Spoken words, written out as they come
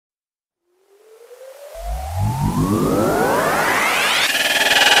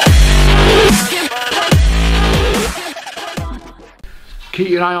Keep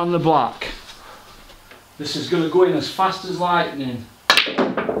your eye on the black. This is going to go in as fast as lightning.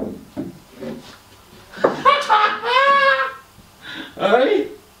 Hey?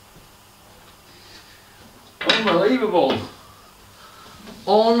 Unbelievable.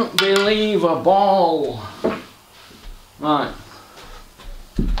 Unbelievable. Right.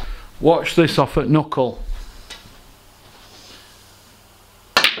 Watch this off at knuckle.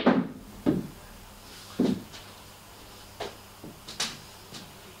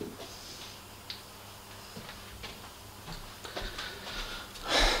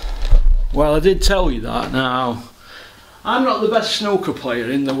 Well, I did tell you that. Now, I'm not the best snooker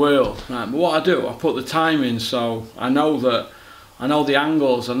player in the world, right? But what I do, I put the time in, so I know the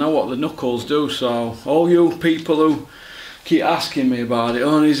angles, I know what the knuckles do. So all you people who keep asking me about it,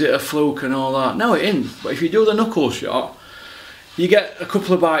 oh, is it a fluke and all that? No, it isn't. But if you do the knuckle shot, you get a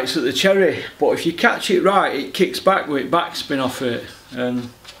couple of bites at the cherry. But if you catch it right, it kicks back with backspin off it, and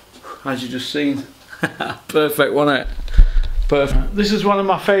as you just seen, perfect, wasn't it? Perfect. This is one of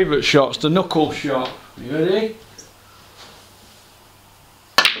my favourite shots, the knuckle shot. You ready?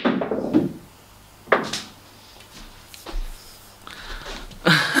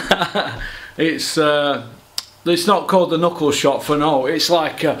 It's not called the knuckle shot for no. It's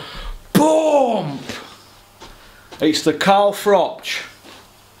like a boom. It's the Carl Froch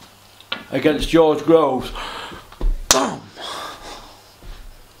against George Groves. Boom.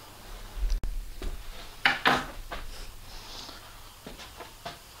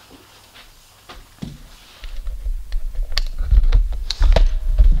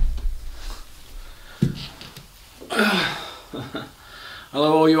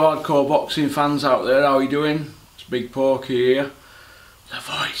 Hello all you hardcore boxing fans out there, how are you doing? It's Big Porky here, the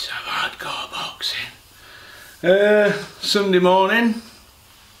voice of hardcore boxing. Sunday morning,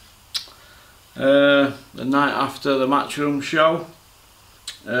 the night after the Matchroom show.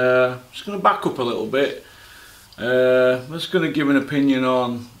 Just going to back up a little bit. I'm just going to give an opinion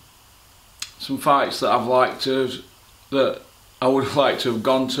on some fights that that I would have liked to have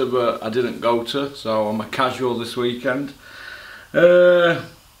gone to, but I didn't go to, so I'm a casual this weekend. Probably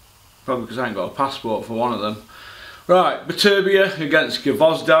because I ain't got a passport for one of them. Right, Beterbiev against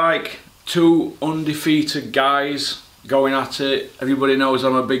Gvozdyk, two undefeated guys going at it. Everybody knows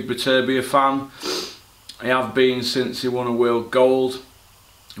I'm a big Beterbiev fan. I have been since he won a world gold.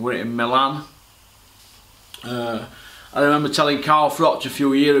 He won it in Milan. I remember telling Carl Froch a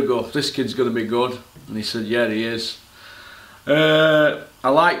few years ago, this kid's going to be good, and he said, yeah, he is. I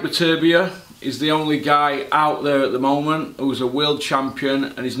like Beterbiev. He's the only guy out there at the moment who's a world champion,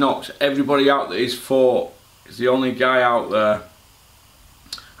 and he's knocked everybody out that he's fought. He's the only guy out there.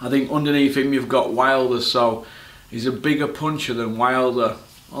 I think underneath him you've got Wilder, so he's a bigger puncher than Wilder.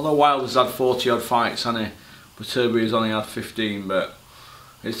 Although Wilder's had 40 odd fights, hasn't he? Beterbiev's only had 15, but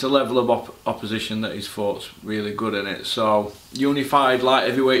it's the level of opposition that he's faught's really good in it. So, unified light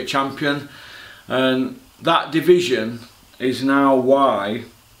heavyweight champion, and that division is now why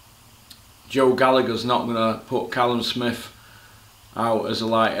Joe Gallagher's not going to put Callum Smith out as a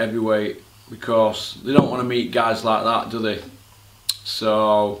light heavyweight, because they don't want to meet guys like that, do they?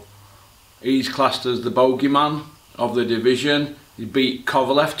 So he's classed as the bogeyman of the division. He beat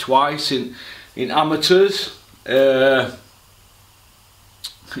Kovalev twice in amateurs. He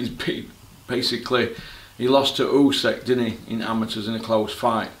lost to Usyk, didn't he, in amateurs in a close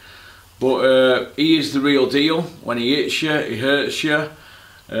fight. But he is the real deal. When he hits you, he hurts you.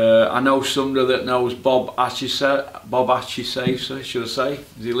 I know somebody that knows Bob Achisafe, should I say,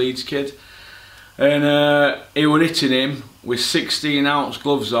 he's a Leeds kid, and he was hitting him with 16-ounce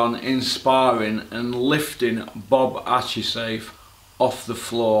gloves on in sparring and lifting Bob Achisafe off the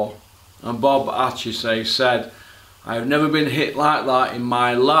floor. And Bob Achisafe said, I have never been hit like that in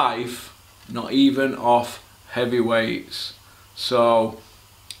my life, not even off heavyweights. So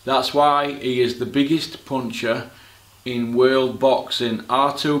that's why he is the biggest puncher in world boxing.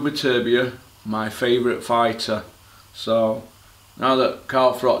 Artur Beterbiev, my favourite fighter. So now that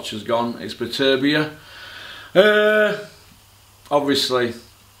Carl Froch has gone, it's Beterbiev. Obviously,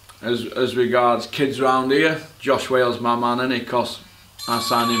 as regards kids around here, Josh Wales my man, innit? Because I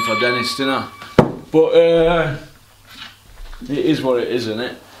signed him for Dennis, didn't I? But it is what it is, isn't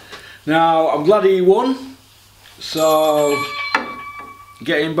it? Now I'm glad he won. So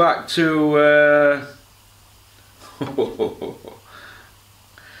getting back to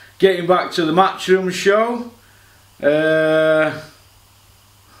getting back to the Matchroom show.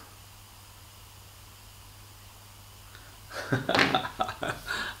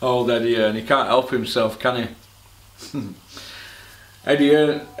 Old Eddie, and he can't help himself, can he?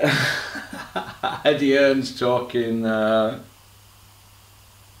 Eddie Earn's talking. Oh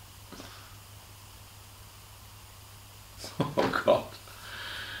God.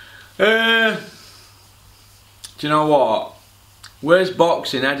 Do you know what? Where's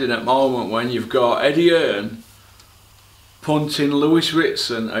boxing heading at the moment when you've got Eddie Earn punting Lewis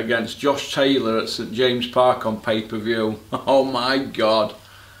Ritson against Josh Taylor at St James Park on pay-per-view? Oh my God.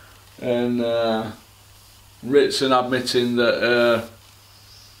 And Ritson admitting that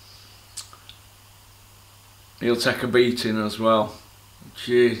he'll take a beating as well.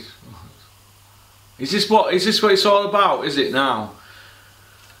 Jeez. Is this what it's all about, is it now?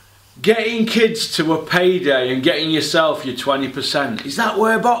 Getting kids to a payday and getting yourself your 20%. Is that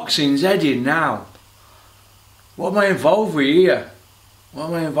where boxing's heading now? What am I involved with here? What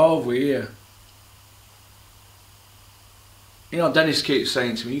am I involved with here? You know, Dennis keeps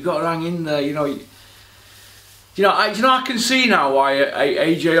saying to me, you got to hang in there, you know. I can see now why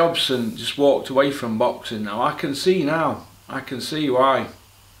AJ Hobson just walked away from boxing now. I can see now. I can see why.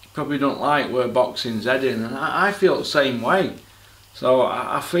 He probably don't like where boxing's heading, and I feel the same way. So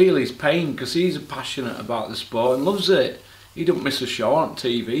I feel his pain, because he's passionate about the sport and loves it. He don't miss a show on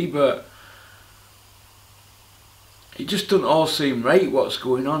TV, but it just doesn't all seem right what's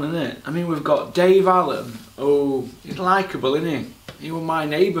going on, innit? I mean, we've got Dave Allen. Oh, he's likeable, isn't he? He was my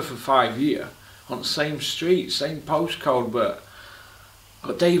neighbour for 5 years on the same street, same postcode, but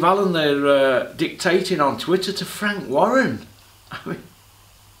got Dave Allen there dictating on Twitter to Frank Warren. I mean,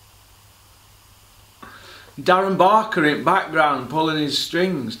 Darren Barker in background pulling his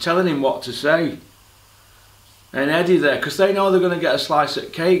strings, telling him what to say. And Eddie there, because they know they're going to get a slice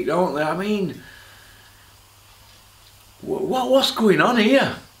of cake, don't they? I mean, what's going on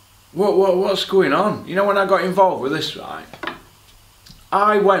here? What's going on? You know, when I got involved with this, right,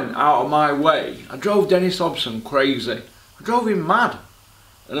 I went out of my way. I drove Dennis Hobson crazy. I drove him mad.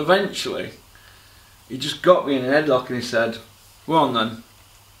 And eventually, he just got me in a headlock and he said, "Well on then,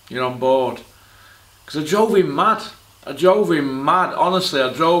 you're on board." Because I drove him mad. I drove him mad. Honestly,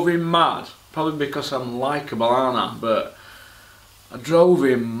 I drove him mad. Probably because I'm likeable, aren't I? But I drove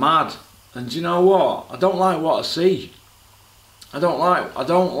him mad. And do you know what? I don't like what I see. I don't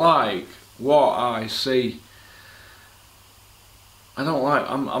like what I see. I'm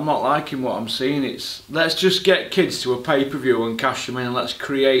not liking what I'm seeing. It's, let's just get kids to a pay-per-view and cash them in, and let's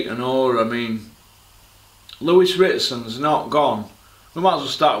create an aura. I mean, Lewis Ritson's not gone. We might as well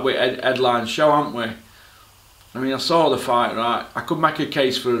start with headline show, haven't we? I mean, I saw the fight, right? I could make a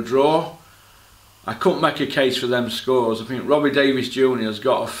case for a draw. I couldn't make a case for them scores. I think Robbie Davies Jr. has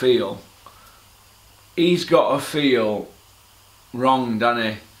got to feel. He's got to feel wronged, hasn't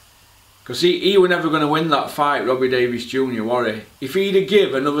he? Because he was never going to win that fight, Robbie Davies Jr., was he? If he'd have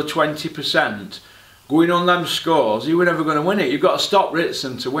given another 20% going on them scores, he was never going to win it. You've got to stop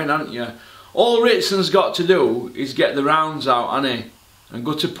Ritson to win, haven't you? All Ritson's got to do is get the rounds out, hasn't he? And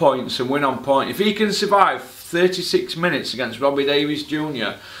go to points and win on point. If he can survive 36 minutes against Robbie Davies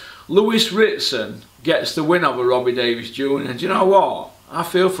Jr., Lewis Ritson gets the win over Robbie Davies Jr. And do you know what? I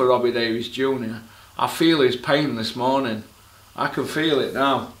feel for Robbie Davies Jr. I feel his pain this morning. I can feel it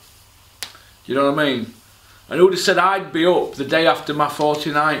now. You know what I mean? And who would have said I'd be up the day after my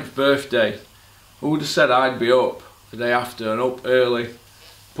 49th birthday? Who would have said I'd be up the day after and up early,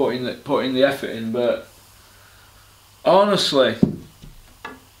 putting the effort in? But honestly,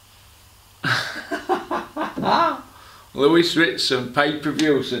 Lewis Ritson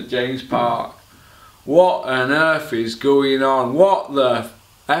pay-per-view St James Park. What on earth is going on? What the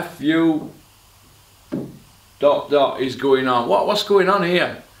FU ... is going on? What's going on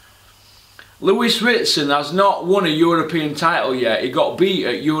here? Lewis Ritson has not won a European title yet. He got beat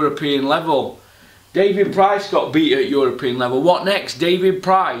at European level. David Price got beat at European level. What next? David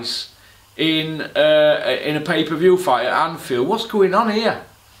Price in a pay-per-view fight at Anfield. What's going on here?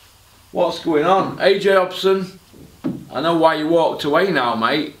 What's going on? AJ Hobson, I know why you walked away now,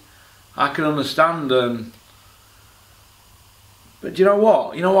 mate. I can understand. But you know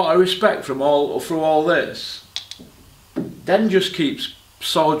what? You know what I respect from through all this? Den just keeps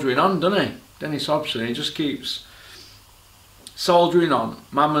soldiering on, doesn't he? Dennis Hobson, he just keeps soldiering on.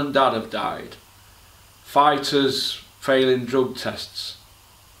 Mum and Dad have died. Fighters failing drug tests.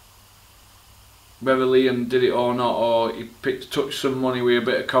 Whether Liam did it or not, or he touched some money with a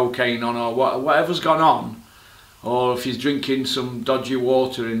bit of cocaine on, or whatever's gone on, or if he's drinking some dodgy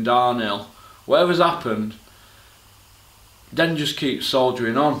water in Darnell, whatever's happened, Den just keeps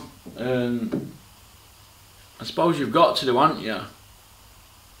soldiering on. And I suppose you've got to do, haven't you?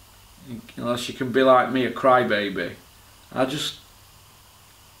 Unless you can be like me, a crybaby.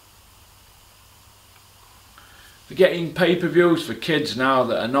 They're getting pay-per-views for kids now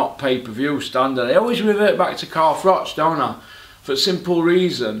that are not pay-per-view standard. I always revert back to Carl Froch, don't I? For a simple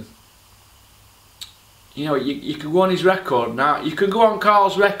reason. You know, you can go on his record now. You can go on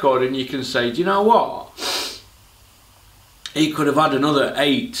Carl's record and you can say, do you know what? He could have had another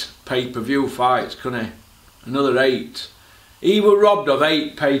 8 pay-per-view fights, couldn't he? Another 8. He was robbed of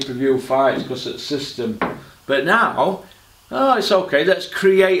 8 pay-per-view fights because of the system. But now, oh, it's okay. Let's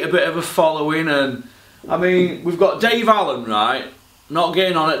create a bit of a following. And I mean, we've got Dave Allen, right? Not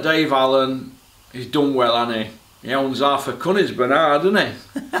getting on at Dave Allen. He's done well, hasn't he? He owns half of Conisborough now, doesn't he?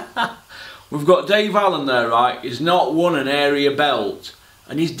 We've got Dave Allen there, right? He's not won an area belt,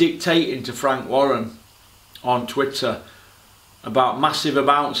 and he's dictating to Frank Warren on Twitter about massive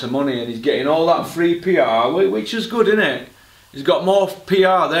amounts of money, and he's getting all that free PR, which is good, isn't it? He's got more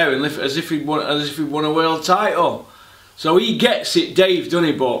PR there as if he'd won a world title. So he gets it, Dave, doesn't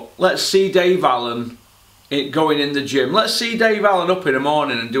he? But let's see Dave Allen going in the gym. Let's see Dave Allen up in the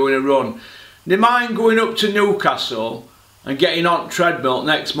morning and doing a run. Do you mind going up to Newcastle and getting on treadmill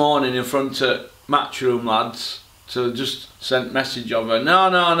next morning in front of Matchroom lads to just send message of her? No,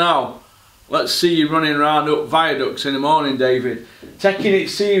 no, no. Let's see you running around up viaducts in the morning, David. Taking it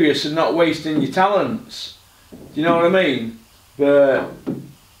serious and not wasting your talents. Do you know what I mean? But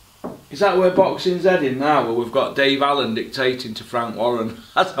is that where boxing's heading now, where we've got Dave Allen dictating to Frank Warren?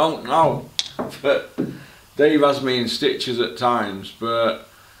 I don't know. But Dave has me in stitches at times. But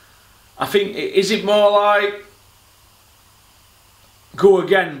I think, is it more like go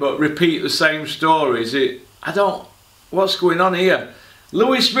again but repeat the same story? Is it, I don't, what's going on here?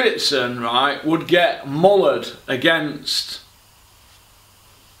 Lewis Ritson, right, would get mullered against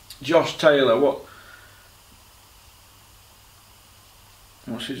Josh Taylor.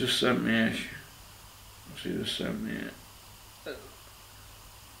 What's he just sent me here? What's he just sent me here?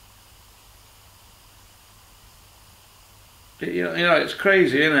 You know, it's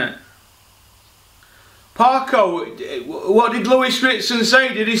crazy, isn't it? Parko, what did Lewis Ritson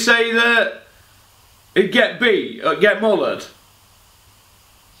say? Did he say that he'd get beat, or get mullered?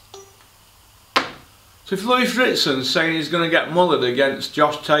 So if Lewis Ritson's saying he's going to get mullered against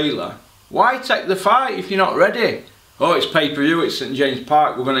Josh Taylor, why take the fight if you're not ready? Oh, it's pay-per-view, it's St James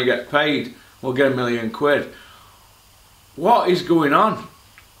Park, we're going to get paid, we'll get £1 million. What is going on?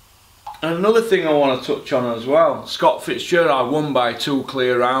 And another thing I want to touch on as well, Scott Fitzgerald won by 2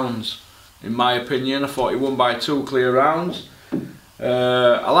 clear rounds, in my opinion. I thought he won by 2 clear rounds.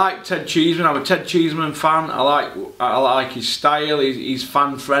 I like Ted Cheeseman, I'm a Ted Cheeseman fan. I like his style, he's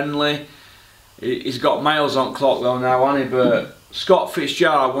fan friendly. He's got miles on clock though now, hasn't he? But Scott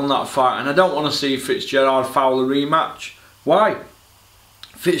Fitzgerald won that fight, and I don't want to see Fitzgerald foul a rematch. Why?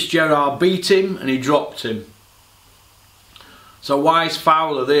 Fitzgerald beat him and he dropped him. So why is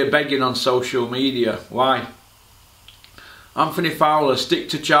Fowler there begging on social media? Why? Anthony Fowler, stick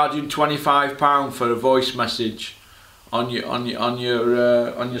to charging £25 for a voice message on your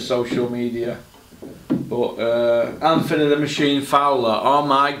social media. But Anthony the Machine Fowler, oh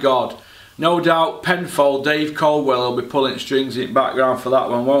my God. No doubt Penfold, Dave Caldwell will be pulling strings in the background for that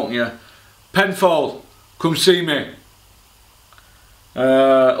one, won't you? Penfold, come see me.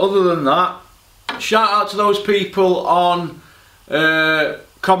 Other than that, shout out to those people on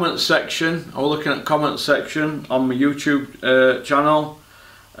comment section. I was looking at comment section on my YouTube channel.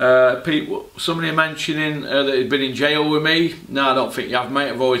 Somebody mentioning that he'd been in jail with me. No, I don't think you have, mate.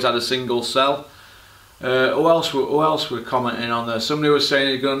 I've always had a single cell. Who else were commenting on there? Somebody was saying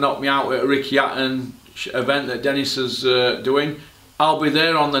he's going to knock me out at a Ricky Hatton event that Dennis is doing. I'll be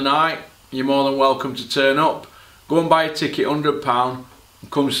there on the night. You're more than welcome to turn up. Go and buy a ticket, £100,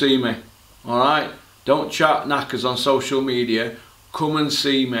 and come see me. Alright? Don't chat knackers on social media. Come and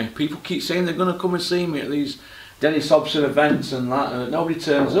see me. People keep saying they're going to come and see me at these Dennis Hobson events and that, and nobody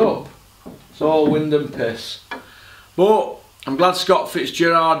turns up. It's all wind and piss. But I'm glad Scott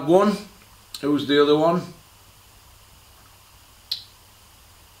Fitzgerald won. Who's the other one?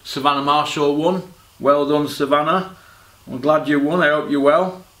 Savannah Marshall won. Well done, Savannah. I'm glad you won. I hope you're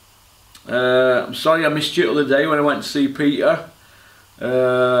well. I'm sorry I missed you the other day when I went to see Peter.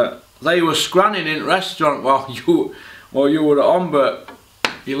 They were scranning in the restaurant while you were at home, but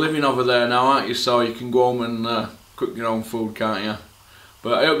you're living over there now, aren't you? So you can go home and cook your own food, can't you?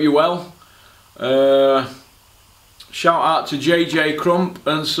 But I hope you're well. Shout out to JJ Crump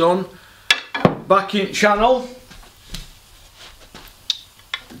and Son. Back in channel.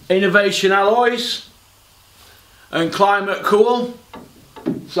 Innovation Alloys and Climate Cool.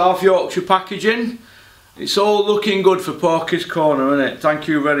 South Yorkshire packaging. It's all looking good for Porky's Corner, isn't it? Thank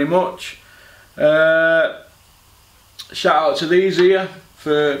you very much. Shout out to these here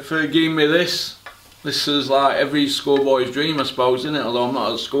for giving me this. This is like every schoolboy's dream, I suppose, isn't it? Although I'm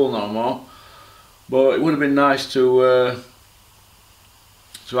not at school no more. But it would have been nice to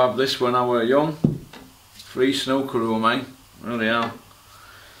have this when I were young. Free snooker room, eh? Really are.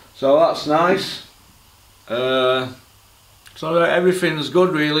 So that's nice. So everything's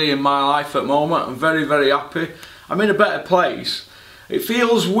good really in my life at the moment. I'm very, very happy. I'm in a better place. It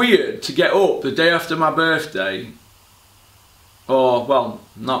feels weird to get up the day after my birthday. Or, well,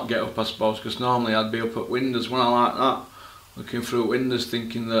 not get up I suppose, because normally I'd be up at windows when I like that. Looking through windows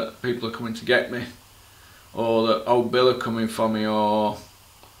thinking that people are coming to get me. Or that old Bill are coming for me, or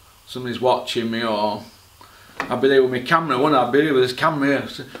somebody's watching me, or I'd be there with my camera, wouldn't I? I'd be there with this camera here.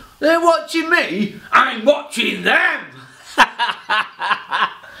 So, they're watching me, I'm watching them!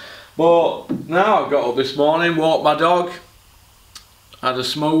 But now I got up this morning, walked my dog, had a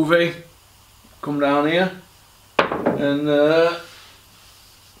smoothie, come down here, and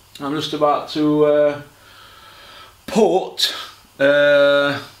I'm just about to put,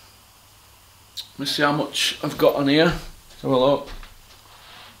 let me see how much I've got on here. Let's have a look.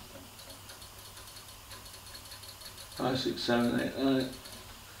 5, 6, 7, 8, 9.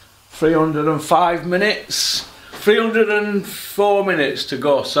 305 minutes. 304 minutes to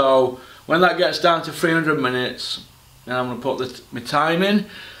go. So when that gets down to 300 minutes, then I'm going to put my time in.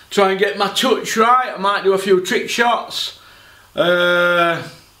 Try and get my touch right. I might do a few trick shots. I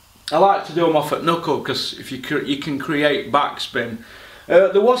like to do them off at knuckle because if you can create backspin.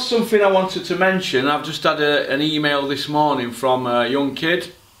 There was something I wanted to mention. I've just had an email this morning from a young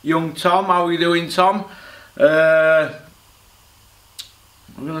kid, young Tom. How are you doing, Tom? I'm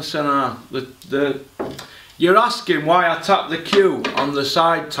gonna say you're asking why I tap the cue on the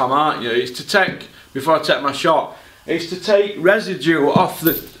side, Tom, aren't you? It's to take, before I take my shot, it's to take residue off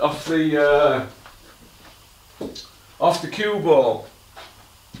the cue ball.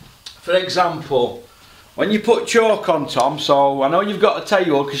 For example, when you put chalk on, Tom, so I know you've got a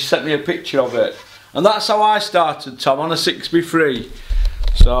table because you sent me a picture of it, and that's how I started, Tom, on a 6x3.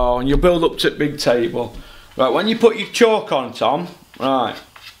 So, and you build up to a big table. Right, when you put your chalk on, Tom, right,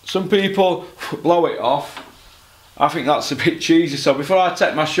 some people blow it off. I think that's a bit cheesy, so before I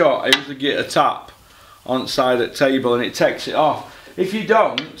take my shot, I usually get a tap on the side of the table and it takes it off. If you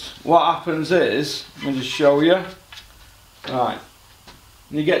don't, what happens is, let me just show you. Right,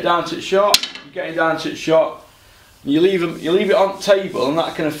 and you get down to the shot, you're getting down to the shot, you leave it on the table, and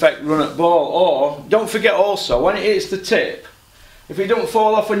that can affect run at ball. Or, don't forget also, when it hits the tip, if it don't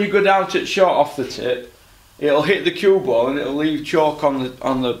fall off when you go down to the shot off the tip, it'll hit the cue ball and it'll leave chalk on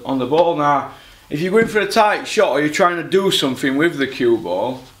the ball. Now, if you're going for a tight shot or you're trying to do something with the cue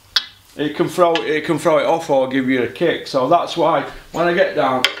ball, it can throw it off or give you a kick. So that's why when I get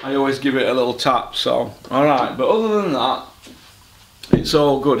down, I always give it a little tap. So, all right. But other than that, it's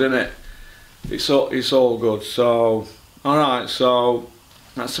all good, isn't it? It's all good. So, all right. So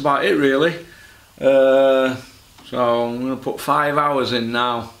that's about it, really. So I'm gonna put 5 hours in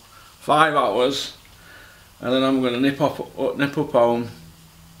now. 5 hours. And then I'm going to nip up home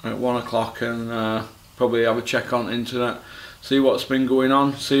at 1 o'clock and probably have a check on the internet, see what's been going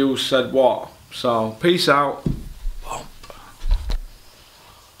on, see who said what. So, peace out.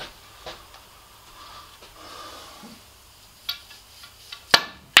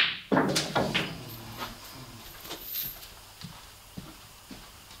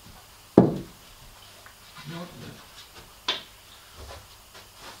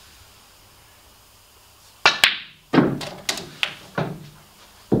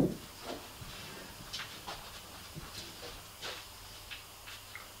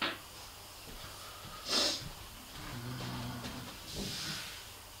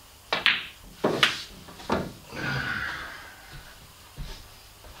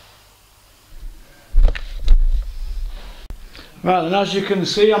 Right, and as you can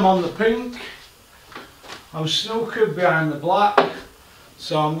see, I'm on the pink. I'm snookered behind the black.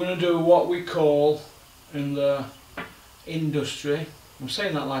 So I'm going to do what we call in the industry, I'm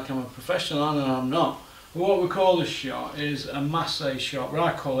saying that like I'm a professional and I'm not, but what we call this shot is a massé shot, but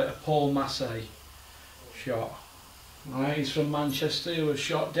I call it a Paul Massé shot. Right, he's from Manchester, he was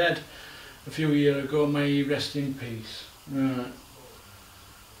shot dead a few years ago, may he rest in peace. Right.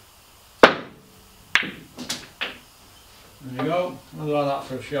 There you go, I'll do that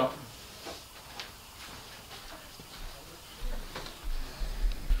for a shot.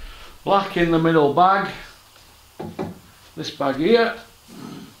 Black in the middle bag, this bag here.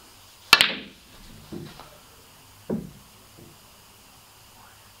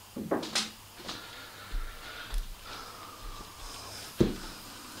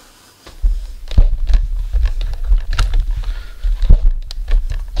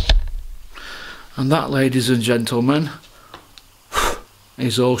 And that, ladies and gentlemen,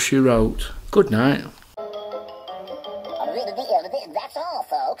 is all she wrote. Good night. That's all,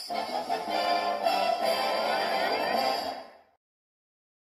 folks.